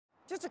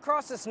Just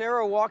across this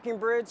narrow walking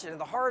bridge and in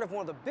the heart of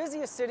one of the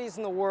busiest cities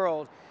in the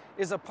world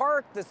is a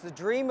park that's the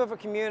dream of a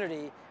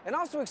community and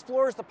also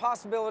explores the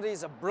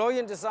possibilities of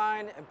brilliant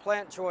design and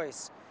plant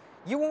choice.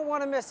 You won't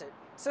want to miss it,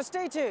 so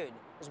stay tuned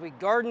as we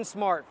garden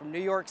smart from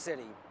New York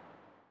City.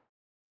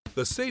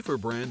 The Safer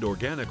brand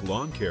organic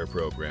lawn care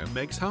program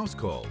makes house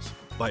calls.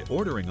 By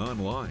ordering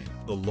online,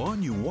 the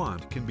lawn you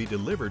want can be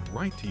delivered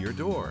right to your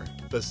door.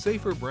 The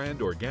Safer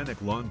brand organic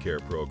lawn care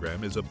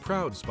program is a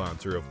proud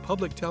sponsor of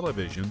public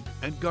television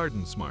and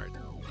GardenSMART.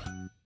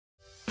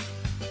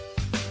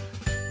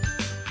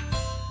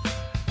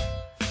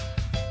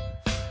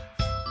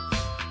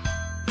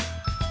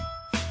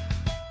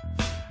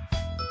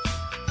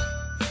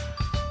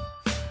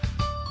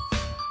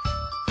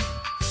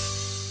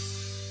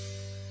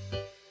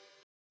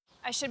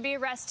 I should be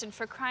arrested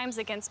for crimes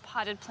against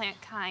potted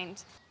plant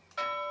kind.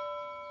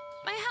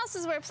 My house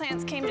is where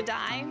plants came to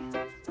die.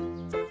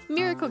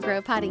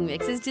 Miracle-Gro potting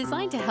mix is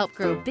designed to help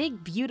grow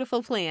big,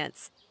 beautiful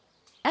plants.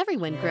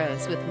 Everyone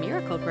grows with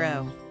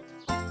Miracle-Gro.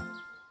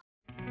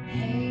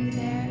 Hey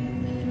there,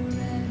 little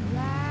Red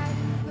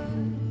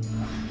Riding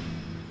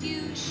Hood.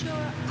 You sure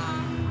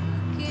are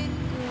looking good.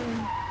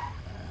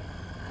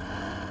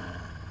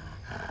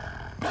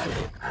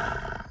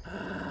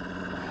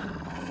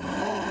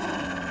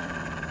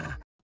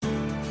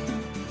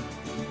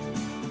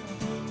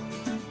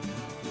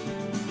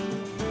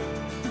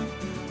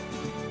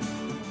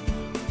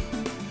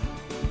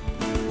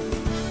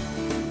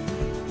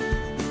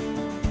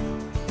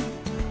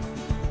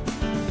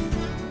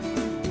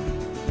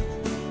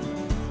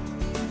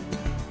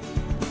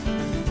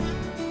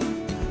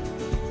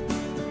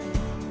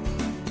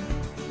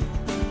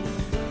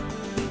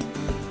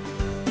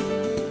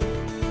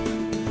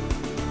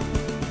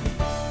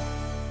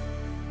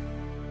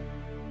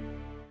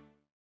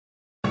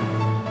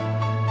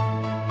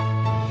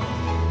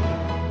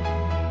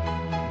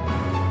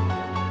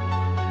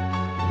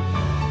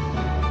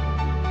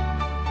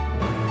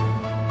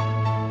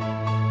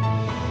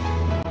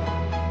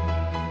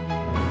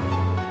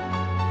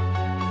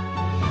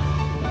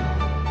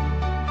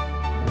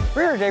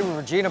 We're here today with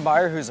Regina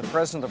Meyer, who's the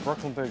president of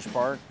Brooklyn Bridge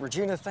Park.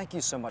 Regina, thank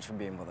you so much for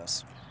being with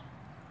us.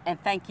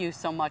 And thank you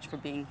so much for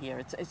being here.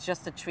 It's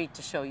just a treat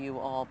to show you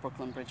all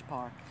Brooklyn Bridge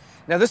Park.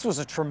 Now, this was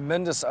a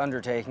tremendous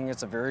undertaking.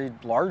 It's a very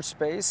large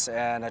space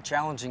and a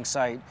challenging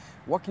site.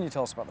 What can you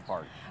tell us about the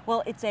park?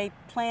 Well, it's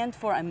planned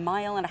for 1.5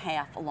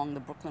 miles along the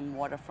Brooklyn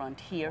waterfront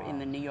here in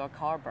the New York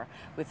Harbor,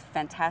 with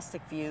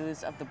fantastic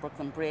views of the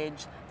Brooklyn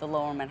Bridge, the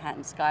lower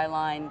Manhattan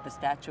skyline, the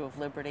Statue of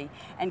Liberty,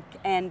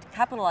 and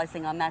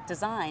capitalizing on that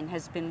design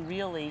has been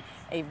really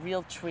a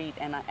real treat,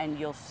 and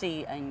you'll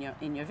see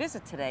in your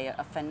visit today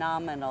a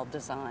phenomenal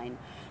design.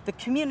 The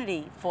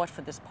community fought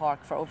for this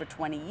park for over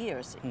 20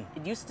 years.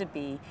 It used to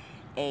be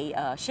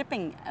a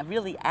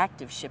really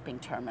active shipping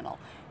terminal.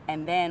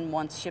 And then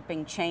once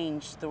shipping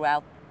changed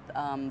throughout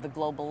the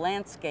global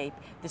landscape,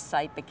 the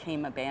site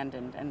became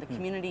abandoned, and the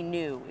community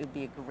knew it would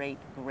be a great,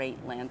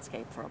 great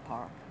landscape for a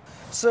park.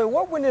 So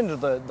what went into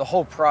the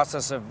whole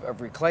process of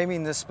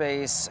reclaiming this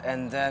space,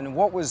 and then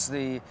what was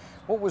the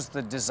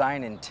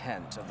design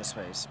intent of the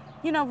space?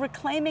 You know,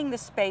 reclaiming the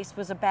space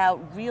was about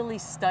really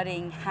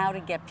studying how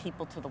to get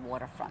people to the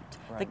waterfront.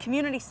 Right. The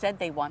community said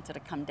they wanted to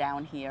come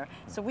down here,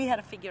 so we had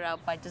to figure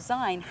out by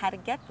design how to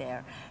get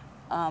there.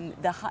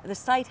 The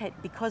site,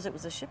 because it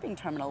was a shipping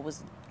terminal,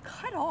 was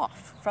cut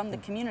off from the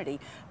community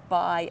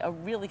by a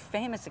really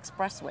famous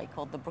expressway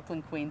called the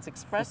Brooklyn Queens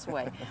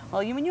Expressway.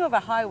 Well, when you have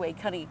a highway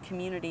cutting a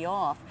community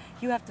off,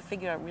 you have to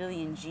figure out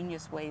really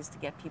ingenious ways to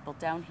get people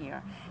down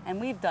here. And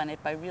we've done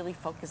it by really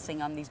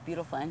focusing on these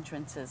beautiful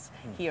entrances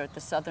here at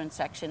the southern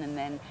section and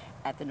then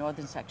at the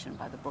northern section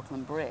by the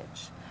Brooklyn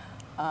Bridge.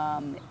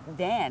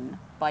 Then,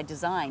 by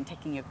design,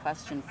 taking your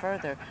question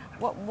further,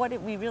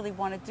 what we really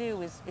want to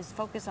do is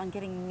focus on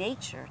getting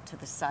nature to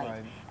the site.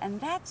 Right.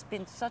 And that's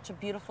been such a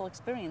beautiful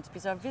experience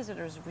because our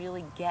visitors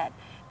really get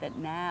that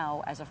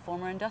now, as a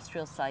former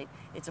industrial site,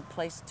 it's a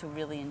place to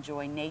really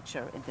enjoy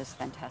nature in this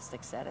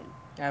fantastic setting.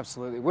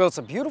 Absolutely. Well, it's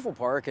a beautiful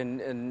park,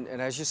 and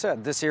as you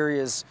said, this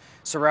area is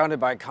surrounded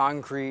by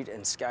concrete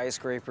and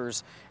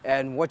skyscrapers,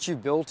 and what you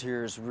built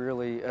here is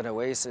really an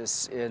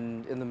oasis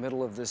in the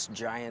middle of this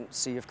giant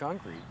sea of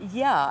concrete.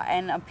 Yeah,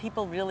 and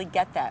people really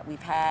get that.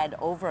 We've had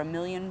over 1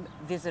 million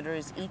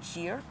visitors each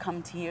year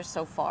come to here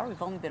so far.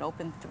 We've only been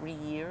open 3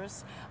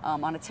 years.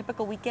 On a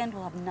typical weekend,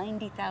 we'll have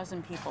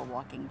 90,000 people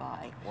walking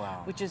by,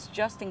 Wow. which is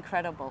just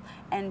incredible.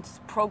 And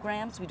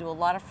programs, we do a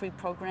lot of free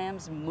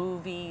programs,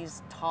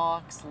 movies,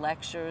 talks,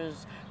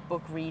 lectures,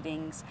 book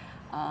readings,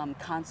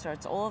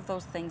 concerts, all of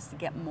those things to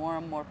get more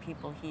and more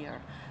people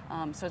here.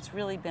 So it's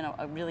really been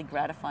a really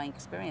gratifying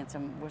experience,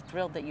 and we're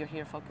thrilled that you're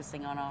here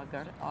focusing on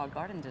our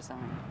garden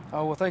design.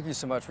 Oh, well, thank you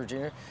so much,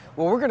 Regina.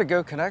 Well, we're going to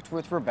go connect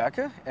with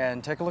Rebecca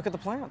and take a look at the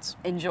plants.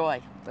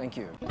 Enjoy. Thank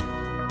you.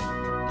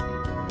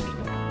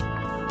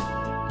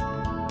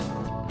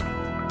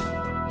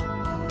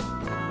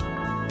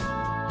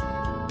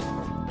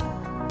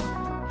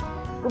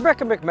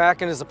 Rebecca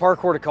McMacken is a park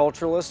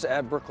horticulturalist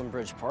at Brooklyn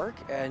Bridge Park,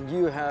 and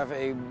you have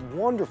a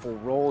wonderful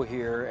role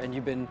here, and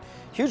you've been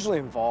hugely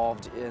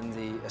involved in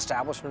the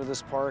establishment of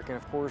this park and,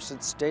 of course,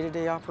 its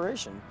day-to-day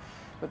operation.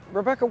 But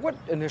Rebecca, what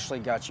initially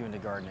got you into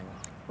gardening?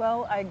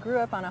 Well, I grew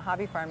up on a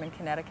hobby farm in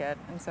Connecticut,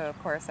 and so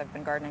of course I've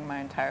been gardening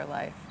my entire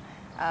life.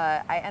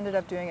 I ended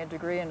up doing a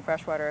degree in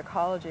freshwater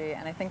ecology,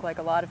 and I think like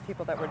a lot of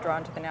people that were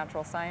drawn to the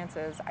natural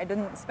sciences, I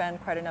didn't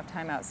spend quite enough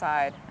time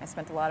outside. I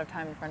spent a lot of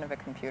time in front of a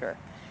computer.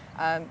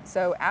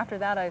 So after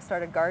that I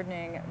started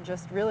gardening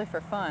just really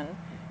for fun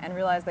and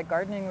realized that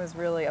gardening was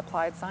really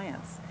applied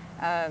science.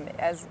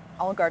 As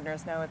all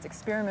gardeners know, it's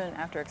experiment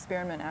after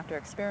experiment after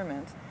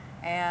experiment,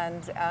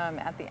 and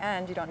at the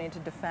end you don't need to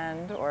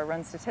defend or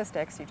run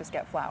statistics, you just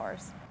get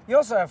flowers. You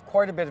also have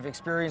quite a bit of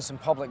experience in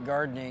public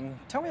gardening.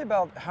 Tell me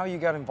about how you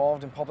got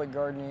involved in public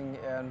gardening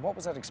and what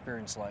was that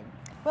experience like?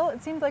 Well,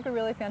 it seemed like a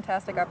really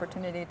fantastic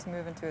opportunity to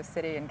move into a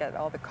city and get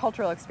all the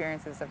cultural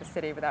experiences of a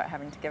city without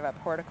having to give up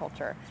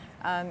horticulture.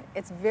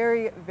 It's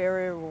very,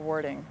 very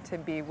rewarding to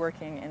be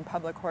working in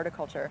public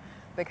horticulture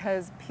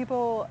because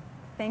people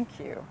thank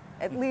you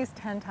at least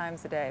 10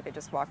 times a day. They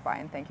just walk by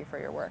and thank you for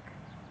your work.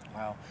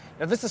 Wow.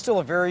 Now this is still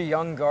a very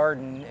young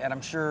garden, and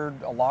I'm sure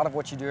a lot of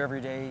what you do every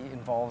day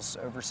involves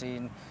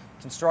overseeing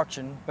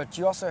construction, but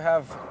you also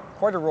have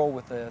quite a role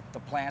with the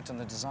plant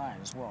and the design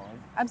as well, right?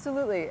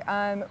 Absolutely.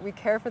 We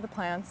care for the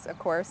plants, of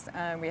course.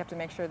 We have to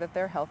make sure that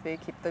they're healthy,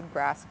 keep the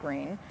grass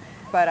green,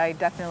 but I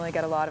definitely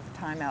get a lot of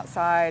time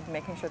outside,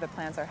 making sure the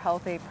plants are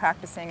healthy,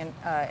 practicing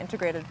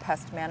integrated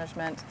pest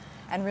management,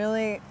 and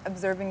really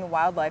observing the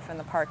wildlife in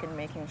the park and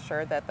making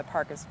sure that the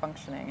park is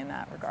functioning in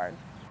that regard.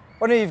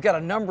 Well, now you've got a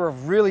number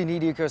of really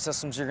neat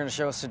ecosystems you're going to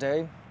show us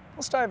today.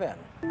 Let's dive in.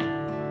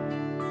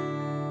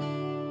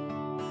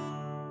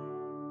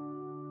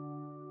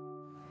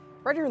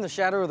 Right here in the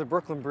shadow of the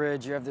Brooklyn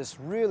Bridge, you have this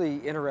really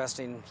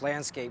interesting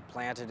landscape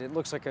planted. It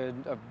looks like a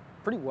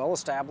pretty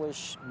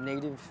well-established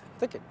native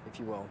thicket, if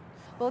you will.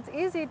 Well, it's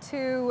easy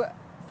to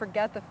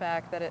forget the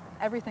fact that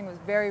everything was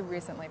very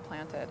recently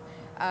planted.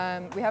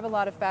 We have a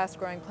lot of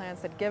fast-growing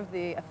plants that give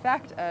the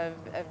effect of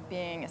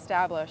being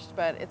established,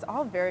 but it's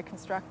all very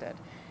constructed.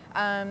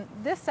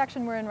 This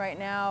section we're in right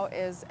now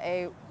is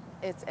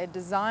it's a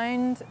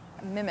designed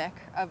mimic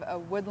of a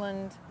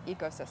woodland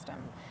ecosystem.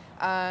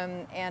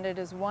 And it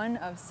is one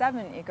of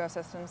 7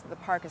 ecosystems that the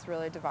park is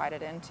really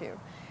divided into.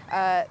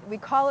 We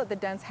call it the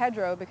dense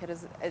hedgerow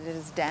because it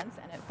is dense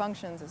and it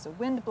functions as a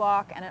wind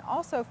block, and it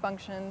also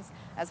functions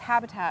as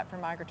habitat for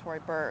migratory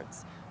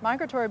birds.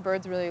 Migratory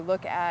birds really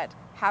look at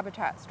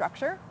habitat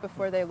structure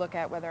before they look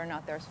at whether or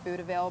not there's food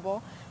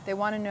available. They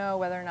want to know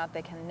whether or not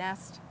they can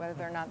nest,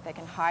 whether or not they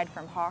can hide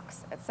from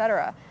hawks,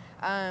 etc.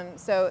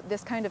 So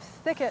this kind of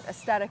thicket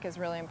aesthetic is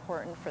really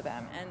important for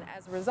them, and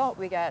as a result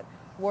we get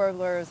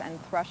warblers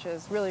and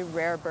thrushes, really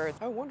rare birds.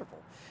 Oh, wonderful.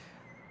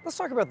 Let's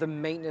talk about the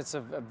maintenance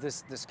of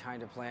this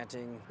kind of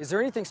planting. Is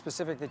there anything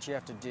specific that you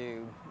have to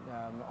do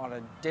on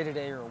a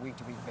day-to-day or a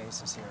week-to-week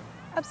basis here?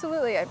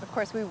 Absolutely. Of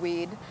course we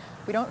weed.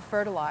 We don't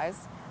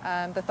fertilize.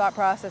 The thought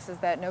process is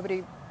that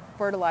nobody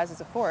fertilizes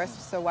a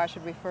forest, so why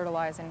should we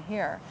fertilize in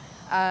here?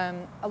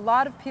 A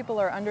lot of people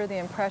are under the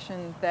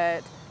impression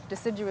that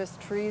deciduous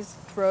trees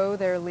throw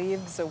their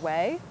leaves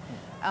away.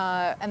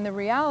 And the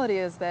reality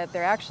is that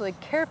they're actually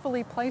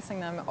carefully placing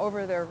them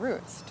over their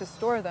roots to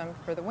store them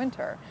for the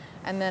winter.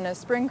 And then as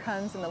spring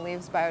comes and the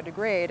leaves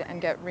biodegrade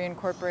and get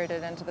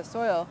reincorporated into the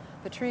soil,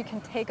 the tree can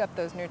take up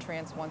those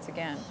nutrients once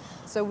again.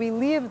 So we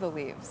leave the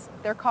leaves.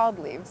 They're called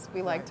leaves.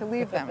 We like to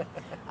leave them.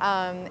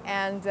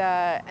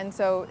 And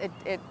so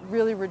it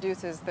really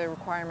reduces the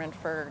requirement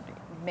for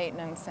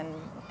maintenance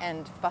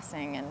and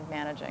fussing and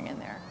managing in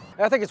there.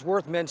 I think it's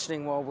worth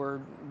mentioning while we're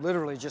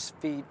literally just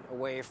feet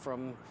away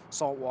from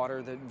salt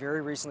water that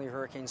very recently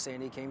Hurricane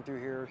Sandy came through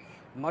here.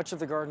 Much of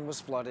the garden was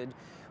flooded.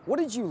 What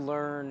did you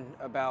learn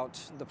about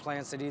the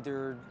plants that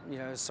either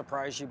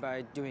surprised you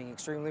by doing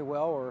extremely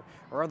well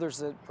or others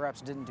that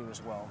perhaps didn't do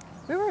as well?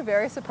 We were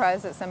very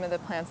surprised at some of the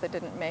plants that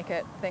didn't make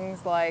it.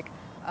 Things like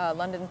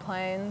London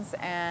planes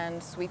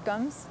and sweet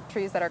gums,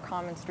 trees that are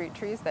common street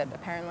trees that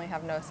apparently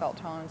have no salt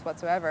tolerance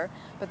whatsoever.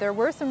 But there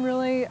were some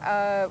really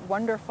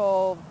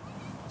wonderful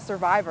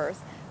survivors,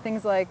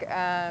 things like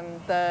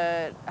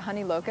the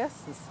honey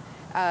locusts.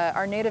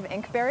 Our native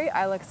inkberry,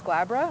 Ilex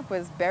glabra,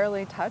 was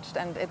barely touched,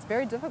 and it's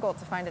very difficult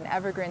to find an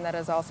evergreen that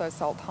is also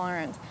salt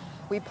tolerant.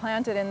 We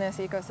planted in this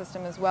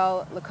ecosystem as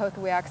well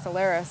Leucothoea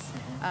axillaris,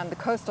 the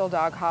coastal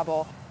dog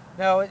hobble.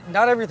 Now,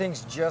 not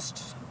everything's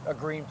just a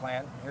green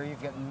plant. Here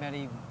you've got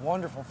many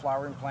wonderful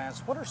flowering plants.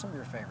 What are some of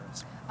your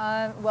favorites?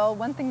 Well,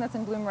 one thing that's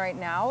in bloom right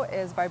now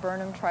is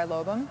Viburnum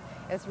trilobum.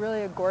 It's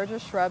really a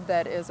gorgeous shrub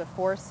that is a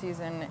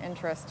 4-season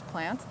interest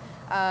plant.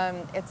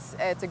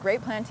 It's a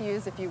great plant to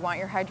use if you want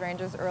your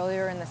hydrangeas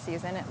earlier in the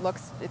season.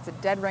 It's a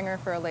dead ringer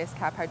for a lace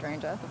cap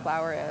hydrangea, the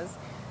flower is.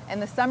 In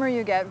the summer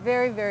you get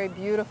very, very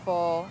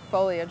beautiful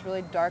foliage,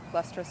 really dark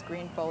lustrous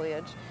green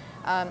foliage.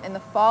 In the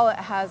fall it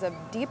has a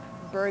deep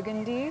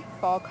burgundy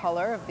fall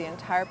color of the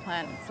entire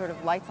plant. It sort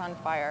of lights on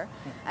fire.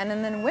 And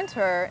then in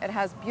winter, it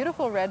has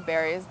beautiful red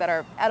berries that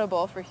are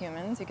edible for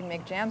humans. You can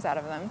make jams out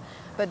of them.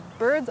 But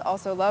birds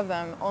also love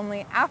them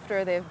only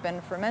after they've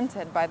been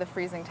fermented by the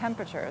freezing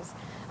temperatures.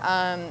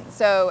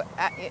 So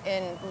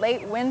in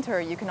late winter,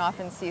 you can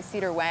often see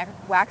cedar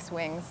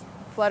waxwings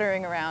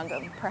fluttering around,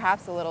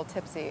 perhaps a little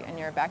tipsy in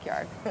your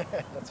backyard.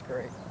 That's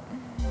great.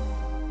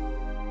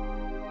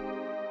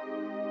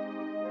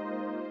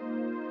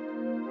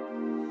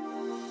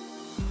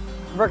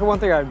 Rebecca, one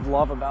thing I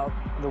love about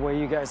the way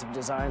you guys have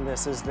designed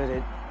this is that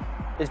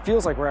it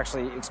feels like we're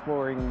actually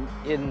exploring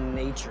in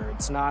nature.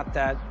 It's not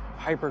that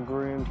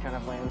hyper-groomed kind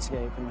of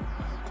landscape, and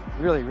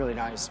really, really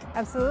nice.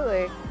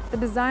 Absolutely. The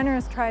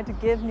designers tried to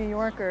give New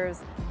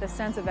Yorkers the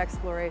sense of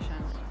exploration,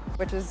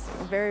 which is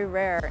very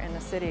rare in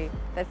the city.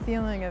 That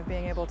feeling of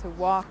being able to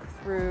walk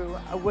through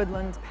a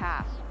woodland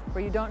path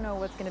where you don't know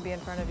what's going to be in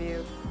front of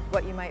you,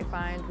 what you might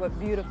find, what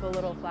beautiful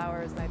little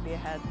flowers might be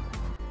ahead.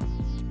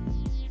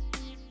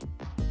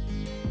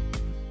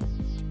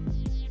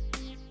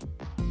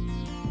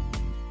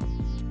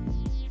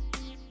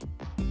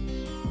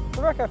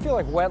 Rebecca, I feel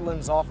like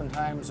wetlands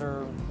oftentimes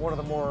are one of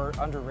the more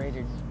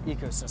underrated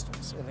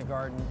ecosystems in the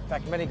garden. In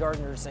fact, many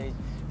gardeners,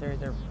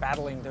 they're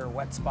battling their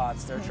wet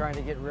spots. They're trying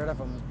to get rid of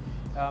them.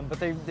 But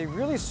they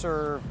really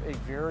serve a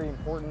very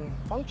important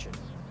function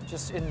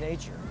just in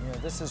nature. You know,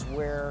 this is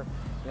where,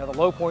 you know, the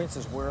low points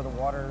is where the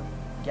water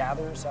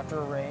gathers after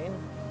a rain.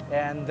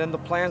 And then the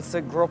plants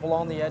that grow up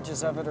along the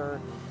edges of it are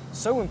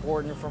so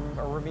important from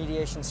a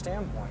remediation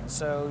standpoint.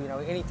 So, you know,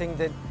 anything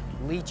that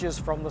leaches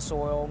from the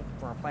soil,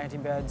 from our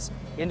planting beds,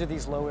 into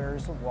these low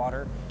areas of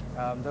water,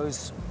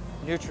 those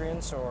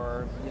nutrients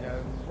or, you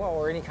know, well,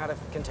 or any kind of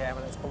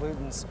contaminants,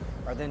 pollutants,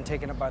 are then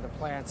taken up by the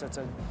plants. It's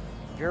a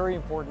very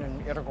important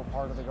and integral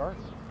part of the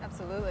garden.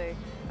 Absolutely.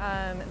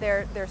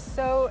 They're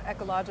so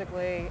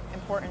ecologically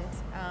important,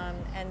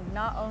 and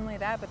not only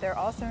that, but they're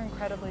also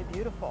incredibly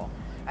beautiful.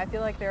 I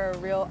feel like they're a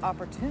real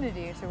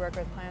opportunity to work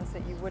with plants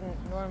that you wouldn't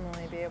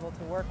normally be able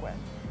to work with.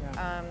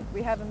 Yeah.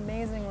 We have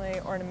amazingly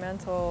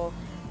ornamental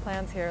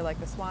plants here like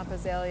the swamp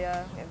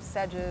azalea, we have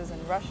sedges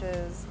and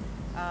rushes,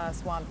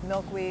 swamp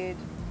milkweed,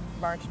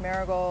 March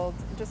marigold,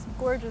 just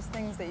gorgeous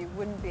things that you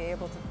wouldn't be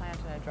able to plant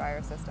in a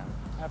drier system.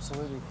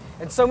 Absolutely.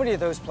 And so many of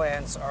those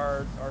plants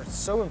are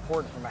so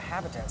important from a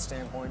habitat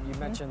standpoint. You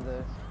mentioned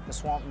the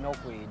swamp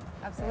milkweed.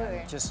 Absolutely.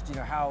 And just, you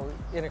know, how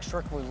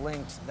inextricably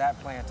linked that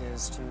plant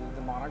is to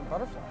the monarch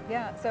butterfly.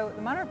 Yeah, so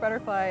the monarch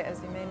butterfly,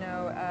 as you may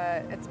know,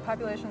 its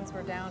populations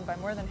were down by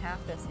more than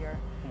half this year.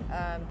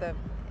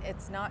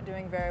 It's not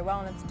doing very well,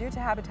 and it's due to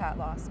habitat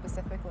loss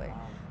specifically.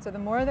 Wow. So the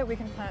more that we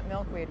can plant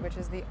milkweed, which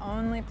is the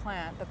only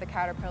plant that the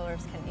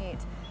caterpillars can eat,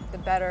 the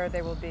better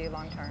they will be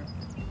long term.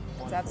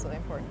 It's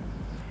absolutely important.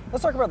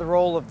 Let's talk about the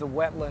role of the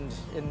wetland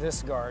in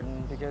this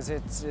garden, because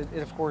it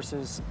of course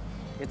it's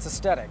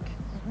aesthetic,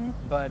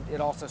 but it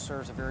also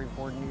serves a very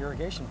important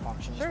irrigation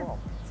function as well.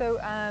 So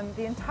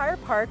the entire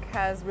park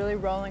has really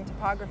rolling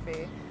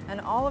topography, and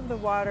all of the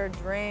water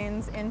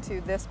drains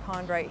into this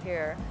pond right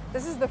here.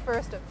 This is the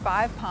first of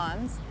 5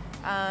 ponds,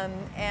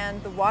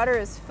 and the water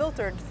is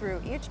filtered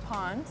through each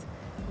pond,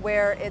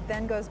 where it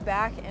then goes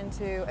back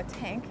into a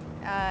tank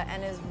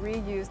and is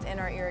reused in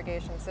our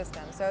irrigation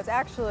system. So it's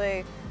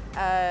actually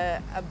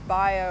a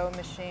bio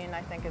machine,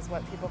 I think is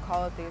what people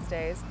call it these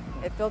days.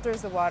 It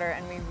filters the water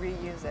and we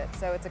reuse it.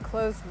 So it's a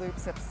closed loop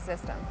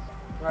system.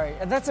 Right,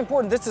 and that's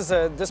important.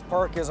 This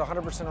park is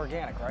 100%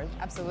 organic, right?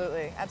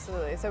 Absolutely,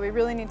 absolutely. So we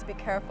really need to be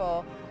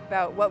careful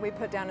about what we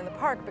put down in the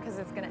park, because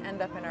it's going to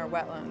end up in our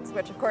wetlands,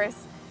 which of course,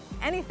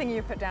 anything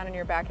you put down in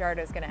your backyard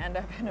is going to end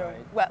up in a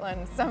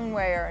wetland some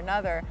way or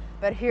another.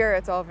 But here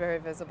it's all very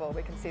visible.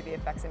 We can see the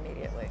effects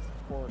immediately.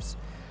 Of course.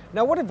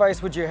 Now, what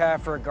advice would you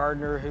have for a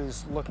gardener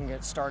who's looking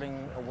at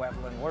starting a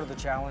wetland? What are the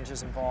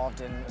challenges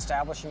involved in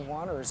establishing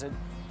one, or is it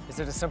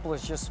as simple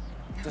as just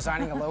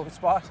designing a low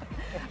spot?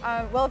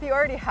 Well, if you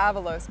already have a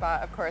low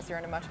spot, of course, you're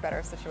in a much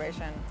better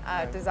situation.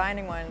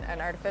 Designing an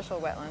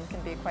artificial wetland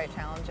can be quite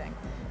challenging.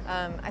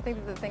 I think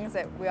that the things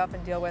that we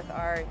often deal with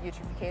are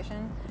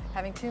eutrophication,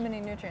 having too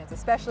many nutrients,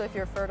 especially if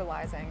you're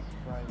fertilizing.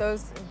 Right.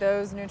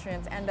 Those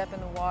nutrients end up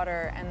in the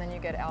water, and then you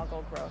get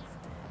algal growth.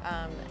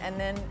 And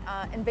then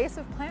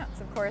invasive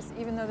plants, of course,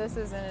 even though this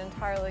is an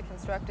entirely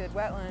constructed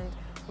wetland,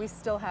 we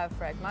still have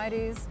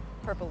Phragmites,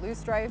 purple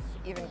loosestrife,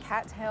 even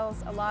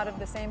cattails, a lot of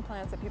the same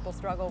plants that people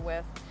struggle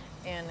with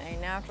in a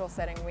natural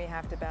setting we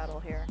have to battle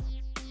here.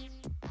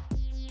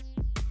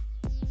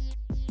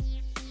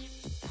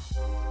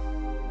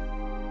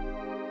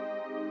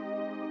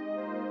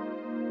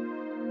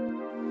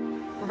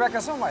 Rebecca,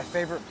 some of my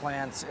favorite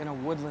plants in a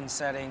woodland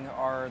setting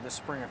are the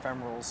spring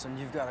ephemerals, and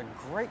you've got a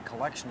great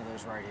collection of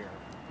those right here.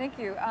 Thank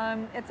you.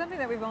 It's something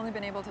that we've only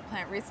been able to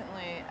plant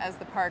recently as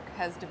the park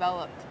has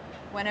developed.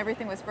 When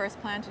everything was first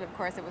planted, of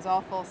course, it was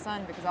all full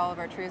sun because all of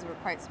our trees were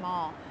quite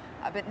small.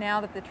 But now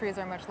that the trees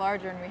are much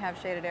larger and we have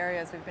shaded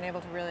areas, we've been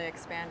able to really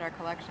expand our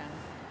collection.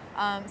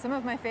 Some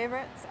of my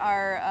favorites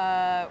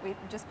are, we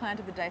just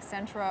planted the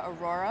Dicentra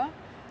aurora.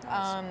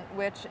 Nice.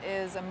 which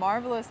is a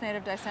marvelous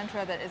native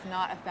dicentra that is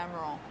not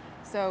ephemeral.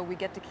 So we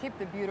get to keep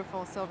the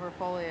beautiful silver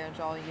foliage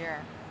all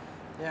year.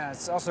 Yeah,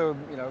 it's also,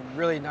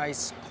 really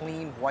nice,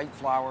 clean, white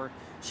flower.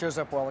 Shows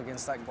up well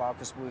against that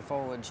glaucous blue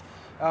foliage.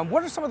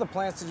 What are some of the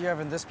plants that you have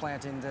in this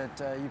planting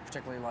that you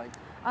particularly like?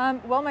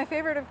 Well, my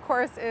favorite, of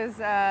course, is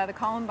the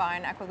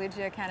columbine,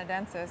 Aquilegia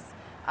canadensis.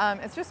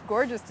 It's just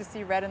gorgeous to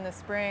see red in the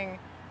spring,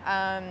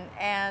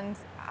 and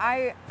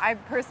I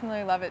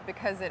personally love it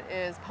because it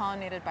is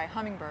pollinated by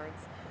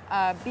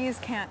hummingbirds. Bees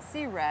can't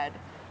see red,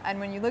 and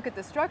when you look at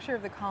the structure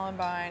of the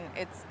columbine,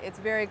 it's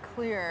very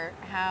clear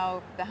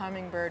how the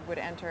hummingbird would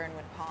enter and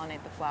would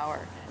pollinate the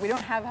flower. We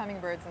don't have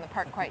hummingbirds in the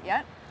park quite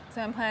yet, so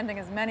I'm planting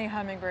as many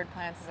hummingbird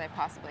plants as I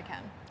possibly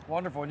can.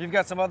 Wonderful. And you've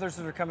got some others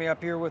that are coming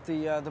up here with the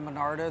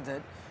Monarda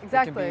that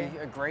Exactly. can be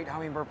a great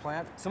hummingbird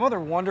plant. Some other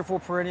wonderful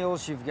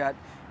perennials. You've got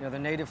the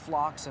native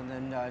phlox and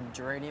then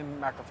geranium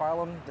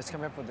macrophyllum that's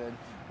coming up with a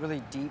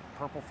really deep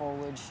purple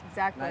foliage.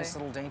 Exactly. Nice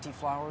little dainty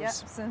flowers.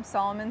 Yep, some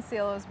Solomon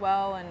seal as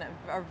well, and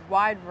a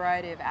wide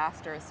variety of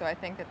asters. So I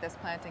think that this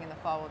planting in the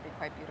fall will be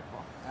quite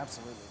beautiful.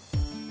 Absolutely.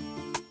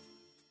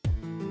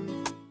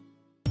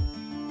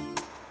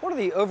 One of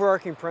the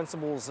overarching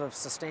principles of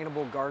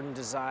sustainable garden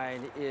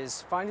design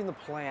is finding the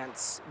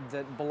plants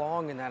that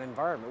belong in that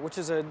environment, which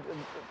is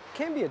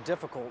can be a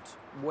difficult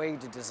way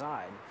to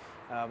design.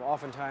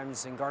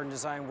 Oftentimes in garden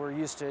design, we're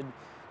used to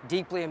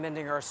deeply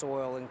amending our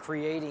soil and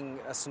creating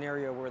a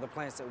scenario where the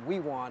plants that we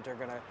want are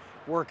going to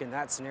work in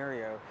that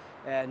scenario.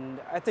 And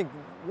I think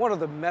one of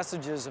the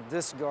messages of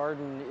this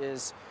garden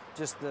is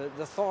just the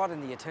thought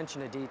and the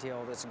attention to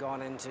detail that's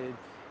gone into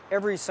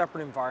every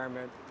separate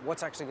environment,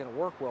 what's actually going to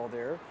work well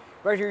there.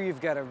 Right here you've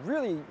got a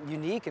really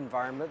unique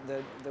environment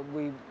that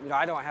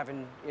I don't have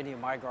in any of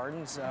my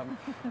gardens.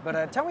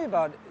 But tell me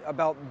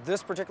about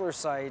this particular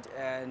site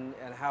and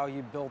how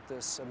you built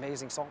this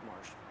amazing salt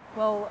marsh.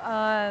 Well,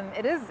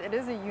 it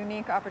is a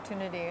unique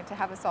opportunity to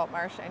have a salt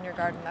marsh in your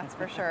garden, that's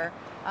for sure.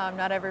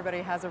 Not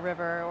everybody has a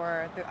river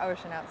or the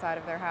ocean outside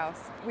of their house.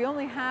 We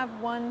only have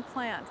one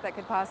plant that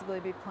could possibly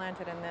be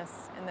planted in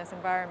this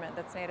environment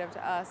that's native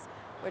to us,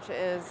 which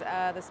is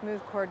the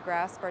smooth cord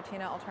grass,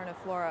 Spartina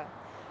alterniflora.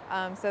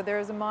 So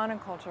there's a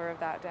monoculture of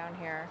that down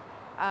here.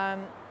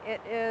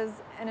 It is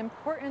an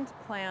important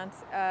plant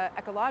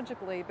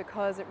ecologically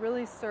because it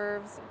really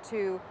serves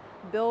to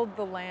build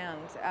the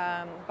land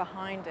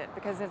behind it,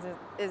 because it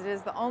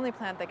is the only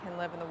plant that can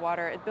live in the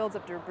water. It builds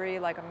up debris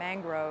like a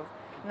mangrove,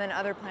 and then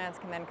other plants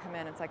can then come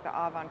in. It's like the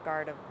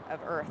avant-garde of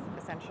Earth,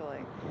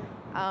 essentially.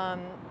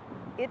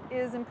 It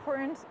is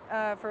important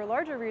for a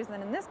larger reason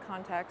than in this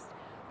context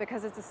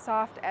because it's a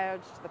soft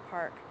edge to the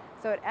park.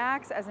 So it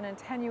acts as an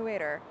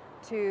attenuator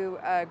to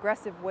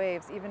aggressive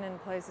waves, even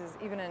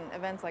in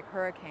events like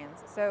hurricanes.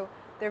 So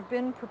there have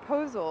been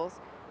proposals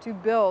to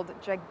build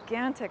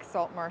gigantic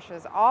salt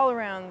marshes all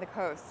around the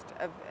coast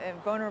of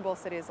vulnerable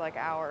cities like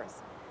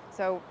ours.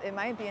 So it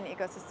might be an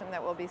ecosystem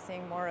that we'll be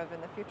seeing more of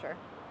in the future.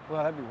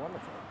 Well, that'd be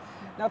wonderful.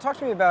 Now talk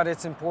to me about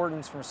its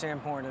importance from a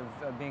standpoint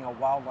of being a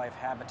wildlife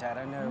habitat.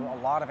 I know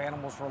a lot of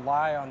animals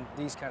rely on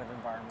these kind of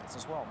environments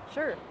as well.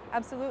 Sure,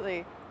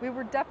 absolutely. We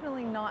were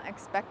definitely not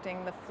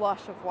expecting the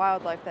flush of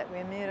wildlife that we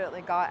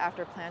immediately got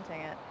after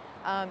planting it.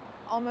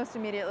 Almost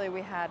immediately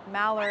we had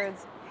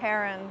mallards,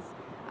 herons,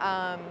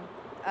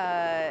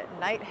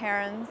 night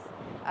herons,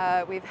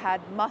 we've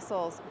had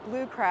mussels,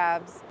 blue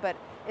crabs, but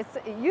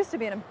it used to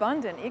be an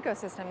abundant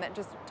ecosystem that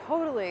just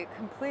totally,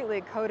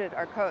 completely coated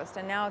our coast,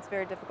 and now it's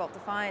very difficult to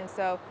find.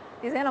 So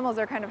these animals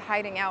are kind of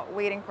hiding out,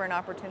 waiting for an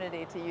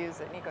opportunity to use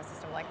an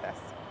ecosystem like this.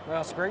 Well,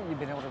 it's great you've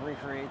been able to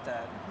recreate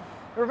that.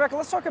 Rebecca,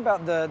 let's talk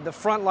about the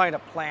front line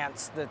of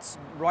plants that's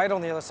right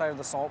on the other side of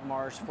the salt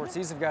marsh. Of course,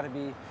 these have got to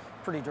be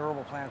pretty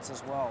durable plants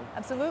as well.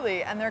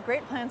 Absolutely, and they're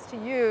great plants to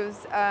use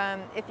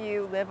if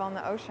you live on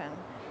the ocean.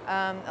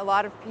 A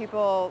lot of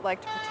people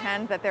like to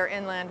pretend that they're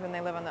inland when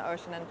they live on the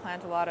ocean and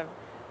plant a lot of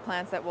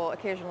plants that will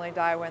occasionally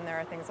die when there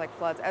are things like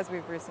floods, as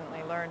we've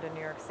recently learned in New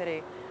York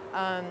City.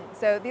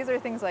 So these are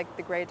things like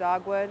the gray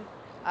dogwood,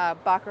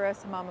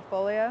 Baccharis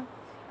hamamifolia.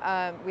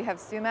 We have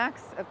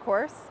sumacs, of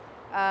course,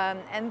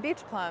 and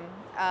beach plum,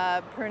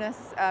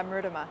 Prunus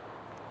marutama.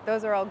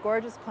 Those are all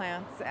gorgeous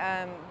plants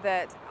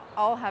that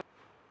all have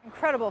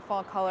incredible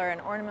fall color and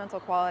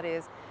ornamental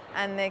qualities,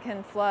 and they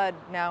can flood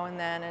now and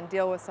then and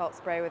deal with salt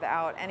spray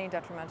without any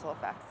detrimental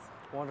effects.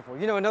 Wonderful.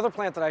 You know, another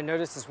plant that I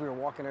noticed as we were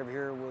walking over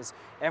here was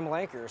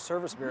amelanchier, or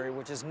serviceberry,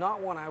 which is not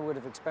one I would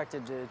have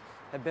expected to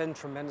have been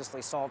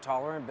tremendously salt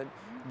tolerant, but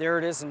there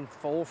it is in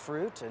full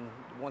fruit, and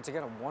once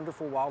again, a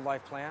wonderful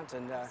wildlife plant.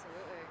 And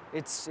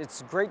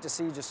it's great to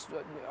see just,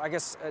 I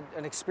guess,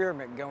 an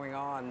experiment going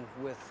on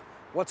with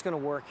what's going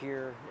to work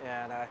here,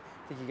 and I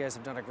think you guys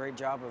have done a great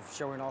job of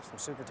showing off some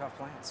super tough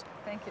plants.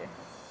 Thank you.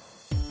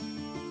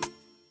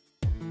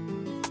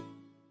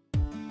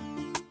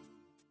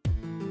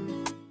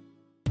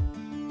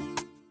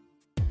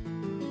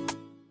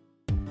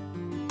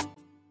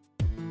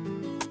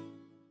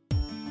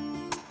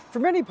 For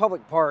many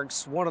public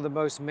parks, one of the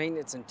most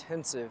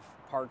maintenance-intensive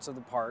parts of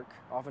the park,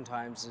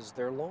 oftentimes, is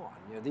their lawn.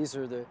 These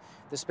are the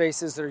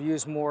spaces that are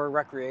used more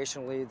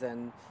recreationally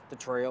than the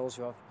trails.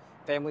 You have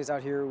families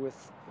out here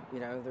with,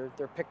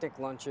 their picnic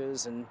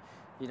lunches, and,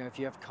 if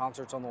you have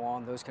concerts on the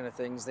lawn, those kind of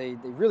things, they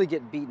really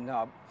get beaten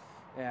up.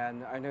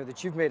 And I know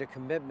that you've made a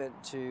commitment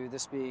to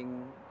this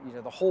being,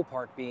 the whole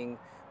park being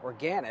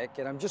organic.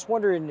 And I'm just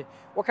wondering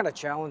what kind of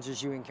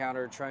challenges you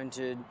encounter trying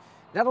to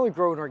not only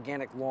grow an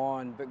organic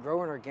lawn, but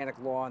grow an organic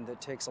lawn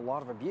that takes a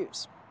lot of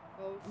abuse.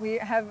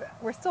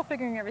 We're still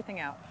figuring everything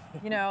out.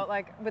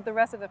 Like with the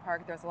rest of the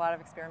park, there's a lot of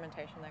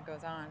experimentation that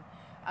goes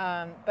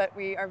on. But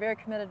we are very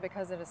committed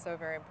because it is so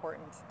very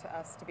important to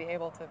us to be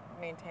able to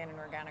maintain an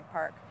organic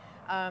park.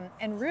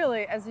 And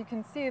really, as you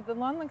can see, the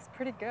lawn looks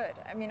pretty good.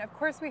 I mean, of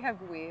course we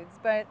have weeds,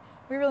 but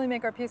we really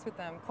make our peace with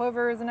them.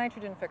 Clover is a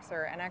nitrogen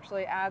fixer and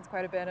actually adds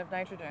quite a bit of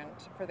nitrogen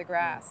for the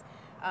grass.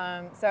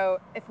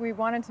 So if we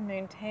wanted to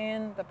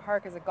maintain the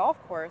park as a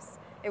golf course,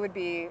 it would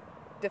be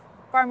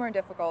far more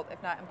difficult,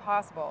 if not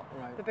impossible.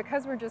 Right. But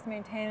because we're just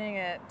maintaining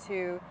it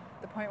to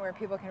the point where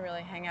people can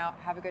really hang out,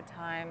 have a good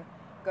time,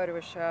 go to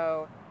a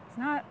show, it's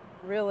not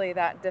really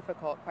that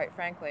difficult, quite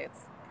frankly.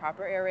 It's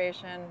proper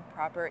aeration,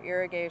 proper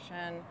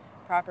irrigation,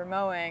 proper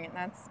mowing, and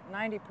that's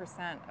 90%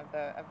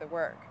 of the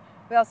work.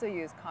 We also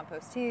use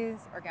compost teas,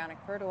 organic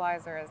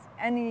fertilizers,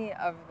 any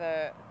of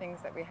the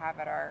things that we have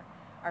at our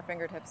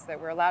fingertips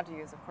that we're allowed to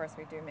use, of course,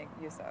 we do make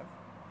use of.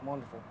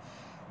 Wonderful.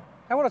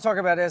 I want to talk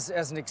about as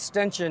an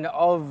extension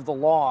of the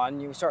lawn,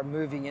 you start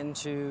moving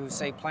into,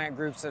 say, plant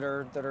groups that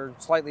are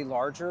slightly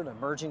larger, an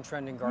emerging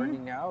trend in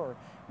gardening now, or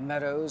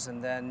meadows,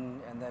 and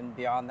then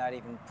beyond that,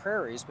 even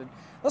prairies. But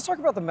let's talk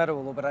about the meadow a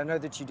little bit. I know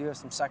that you do have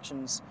some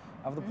sections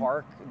of the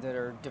park that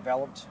are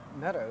developed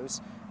meadows.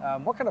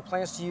 What kind of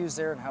plants do you use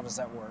there, and how does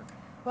that work?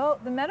 Well,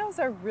 the meadows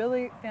are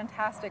really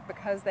fantastic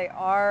because they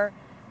are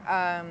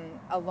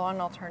a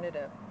lawn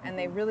alternative, and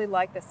they really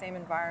like the same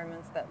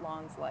environments that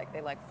lawns like.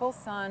 They like full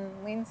sun,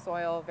 lean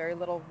soil, very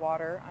little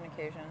water on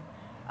occasion,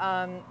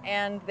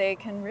 and they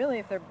can really,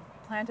 if they're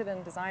planted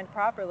and designed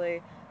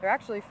properly, they're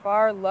actually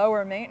far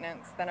lower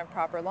maintenance than a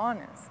proper lawn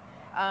is.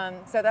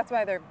 So that's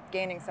why they're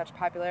gaining such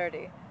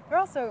popularity. They're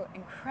also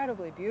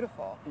incredibly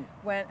beautiful.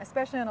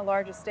 Especially on a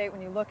large estate,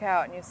 when you look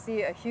out and you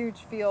see a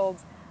huge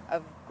field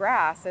of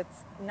grass,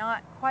 it's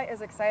not quite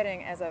as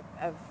exciting as a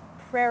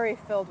prairie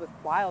filled with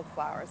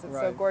wildflowers. It's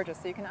so gorgeous,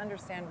 so you can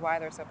understand why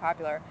they're so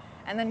popular,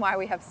 and then why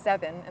we have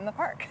 7 in the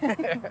park.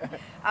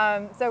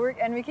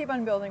 And we keep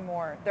on building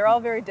more. They're all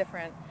very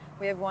different.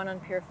 We have one on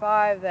Pier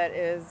 5 that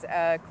is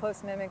a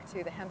close mimic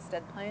to the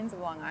Hempstead Plains of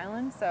Long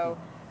Island, so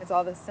it's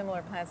all the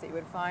similar plants that you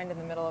would find in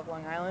the middle of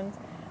Long Island.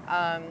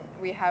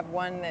 We have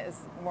one that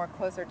is more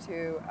closer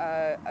to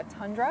a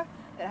tundra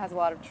that has a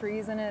lot of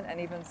trees in it and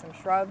even some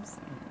shrubs.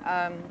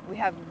 We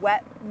have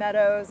wet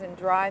meadows and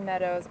dry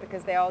meadows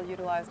because they all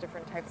utilize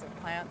different types of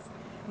plants,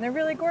 and they're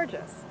really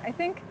gorgeous. I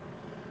think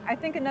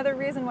another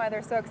reason why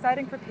they're so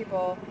exciting for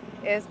people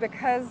is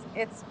because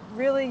it's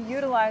really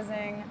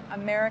utilizing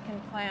American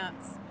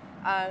plants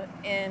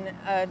in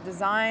a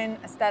design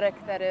aesthetic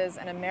that is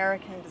an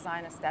American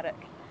design aesthetic.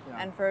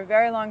 And for a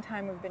very long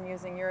time we've been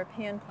using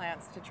European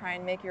plants to try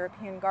and make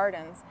European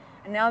gardens,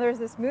 and now there's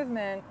this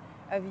movement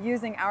of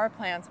using our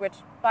plants, which,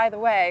 by the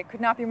way,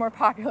 could not be more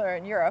popular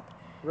in Europe,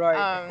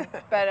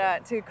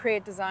 but to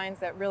create designs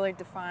that really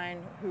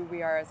define who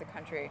we are as a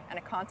country and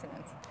a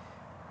continent.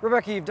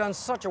 Rebecca, you've done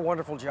such a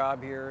wonderful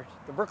job here.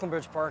 The Brooklyn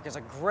Bridge Park is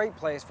a great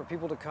place for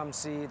people to come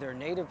see their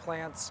native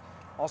plants,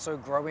 also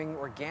growing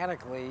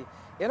organically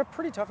in a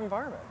pretty tough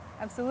environment.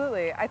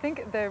 Absolutely. I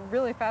think the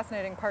really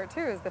fascinating part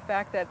too is the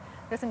fact that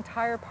this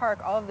entire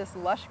park, all of this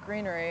lush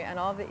greenery and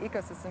all of the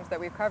ecosystems that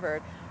we've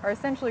covered are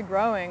essentially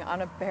growing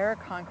on a bare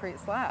concrete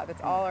slab.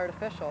 It's all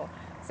artificial.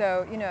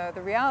 So,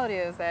 the reality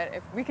is that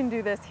if we can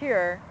do this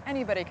here,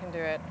 anybody can do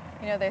it.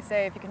 They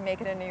say if you can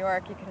make it in New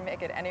York, you can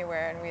make it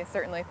anywhere, and we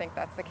certainly think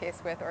that's the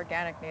case with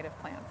organic native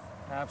plants.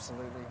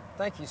 Absolutely.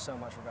 Thank you so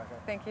much, Rebecca.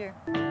 Thank you.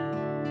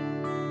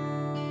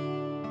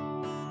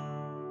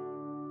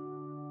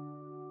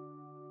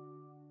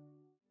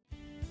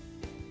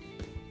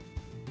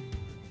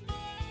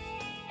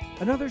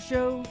 Another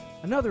show,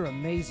 another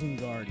amazing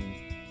garden.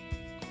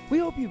 We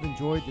hope you've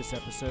enjoyed this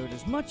episode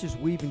as much as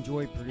we've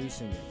enjoyed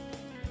producing it.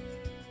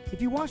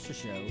 If you watch the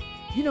show,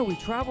 you know we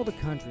travel the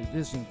country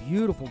visiting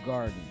beautiful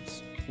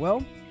gardens.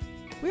 Well,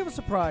 we have a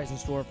surprise in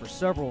store for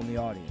several in the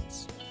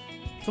audience.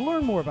 To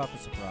learn more about the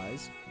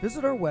surprise,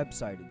 visit our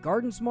website at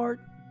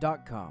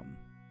GardenSMART.com.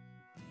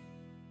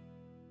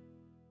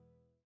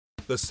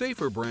 The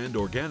Safer brand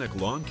organic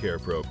lawn care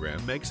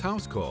program makes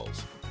house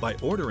calls. By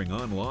ordering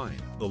online,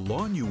 the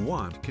lawn you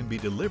want can be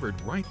delivered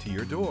right to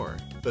your door.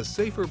 The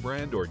Safer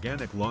brand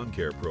organic lawn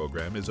care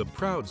program is a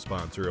proud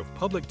sponsor of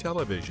public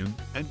television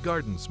and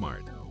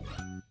GardenSMART.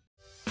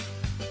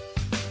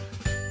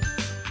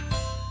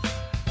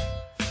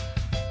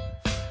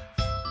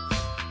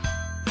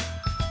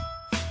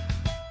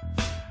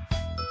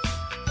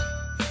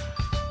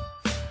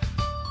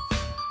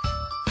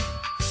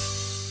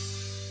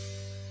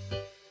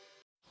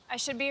 I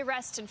should be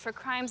arrested for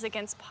crimes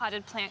against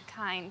potted plant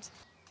kind.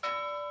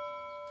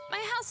 My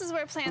house is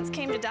where plants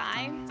came to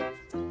die.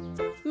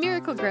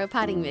 Miracle Grow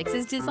potting mix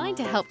is designed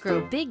to help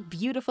grow big,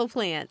 beautiful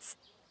plants.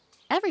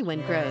 Everyone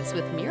grows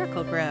with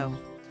Miracle Grow.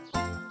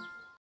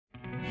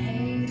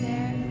 Hey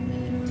there,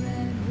 little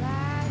red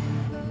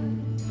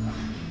riding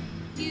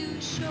hood. You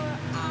sure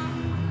are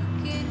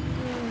looking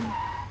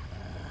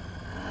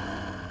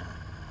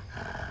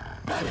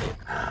good.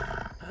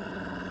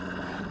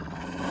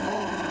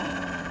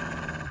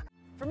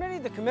 For many,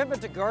 the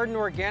commitment to garden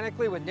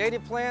organically with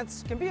native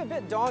plants can be a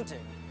bit daunting.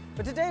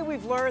 But today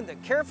we've learned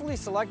that carefully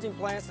selecting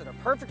plants that are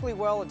perfectly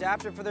well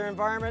adapted for their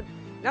environment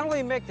not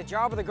only make the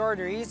job of the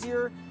gardener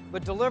easier,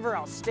 but deliver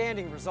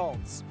outstanding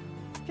results.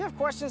 If you have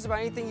questions about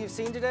anything you've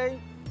seen today,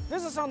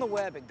 visit us on the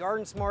web at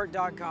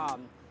GardenSMART.com.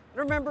 And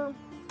remember,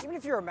 even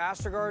if you're a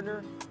master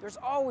gardener, there's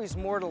always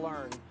more to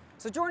learn.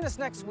 So join us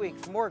next week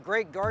for more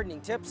great gardening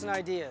tips and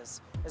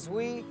ideas as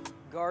we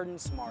garden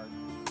smart.